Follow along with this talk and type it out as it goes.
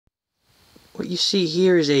What you see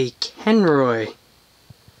here is a Kenroy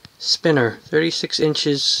spinner, 36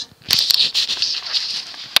 inches.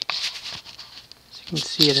 As you can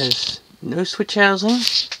see, it has no switch housing,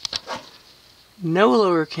 no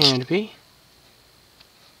lower canopy.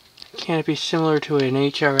 Canopy similar to an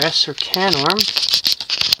HRS or can arm.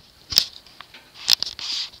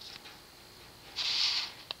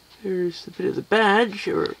 There's a bit of the badge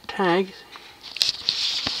or tag.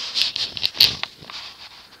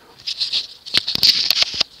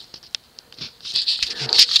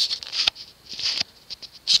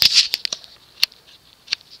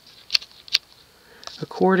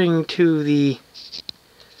 According to the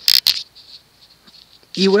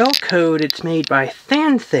UL code, it's made by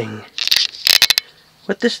Fanthing.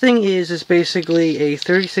 What this thing is basically a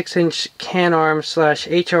 36-inch can arm slash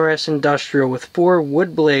HRS industrial with 4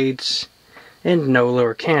 wood blades and no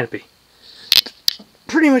lower canopy.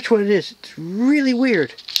 Pretty much what it is. It's really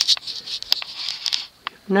weird.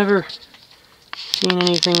 Never seen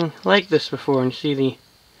anything like this before, and you see the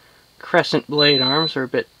crescent blade arms are a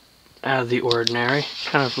bit out of the ordinary.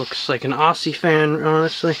 Kind of looks like an Aussie fan,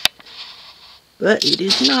 honestly. But it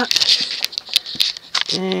is not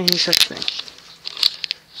any such thing.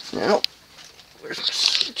 Now, where's my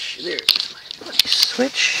switch? There's my bloody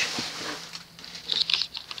switch.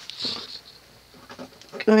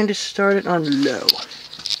 Going to start it on low.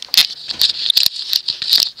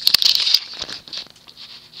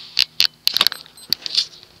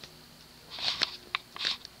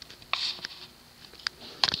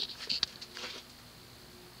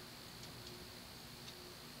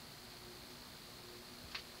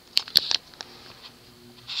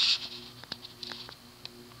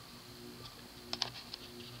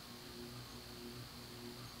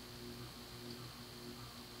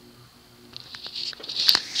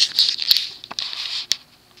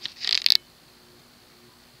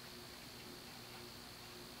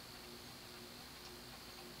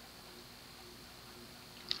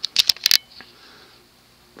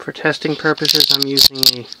 For testing purposes, I'm using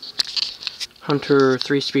a Hunter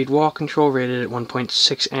 3-speed wall control rated at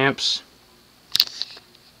 1.6 amps.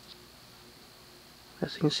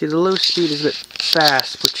 As you can see, the low speed is a bit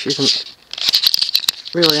fast, which isn't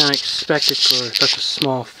really unexpected for such a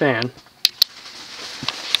small fan.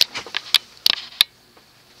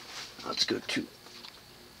 Let's go to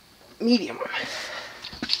medium.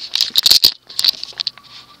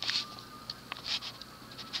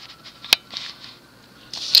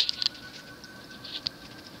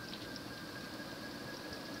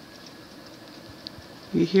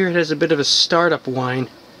 You hear it has a bit of a startup whine.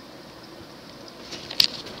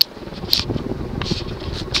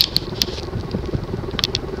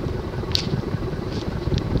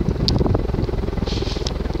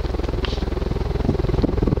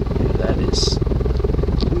 That is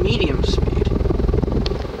medium speed.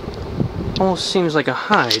 Almost seems like a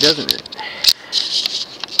high, doesn't it?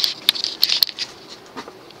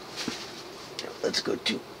 Let's go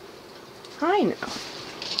to high now.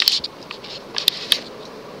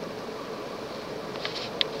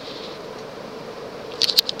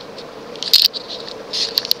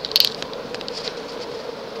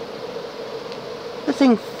 The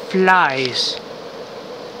thing flies.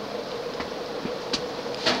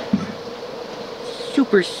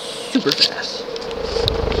 Super fast.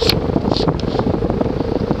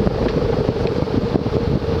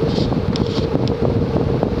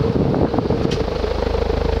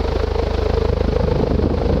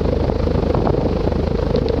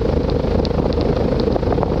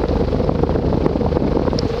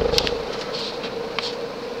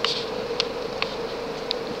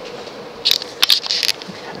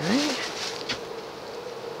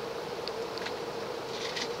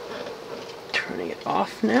 Turning it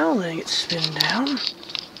off now, letting it spin down.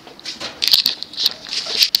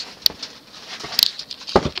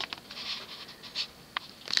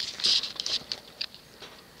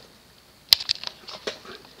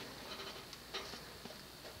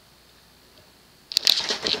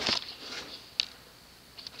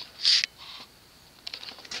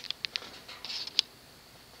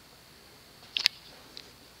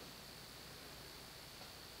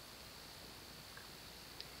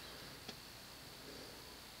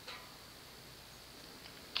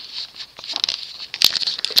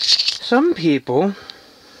 Some people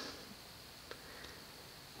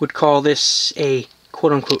would call this a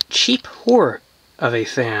quote-unquote cheap whore of a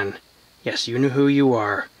fan. Yes, you know who you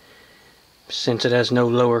are. Since it has no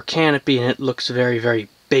lower canopy and it looks very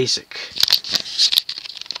basic.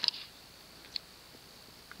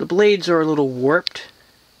 The blades are a little warped,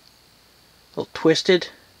 a little twisted,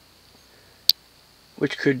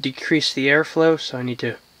 which could decrease the airflow, so I need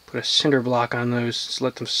to put a cinder block on those to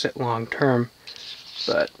let them sit long term.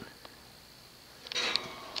 But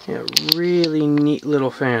yeah, really neat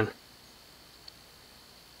little fan.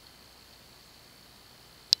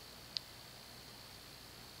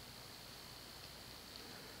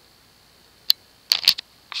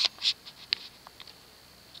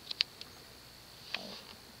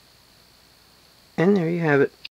 And there you have it.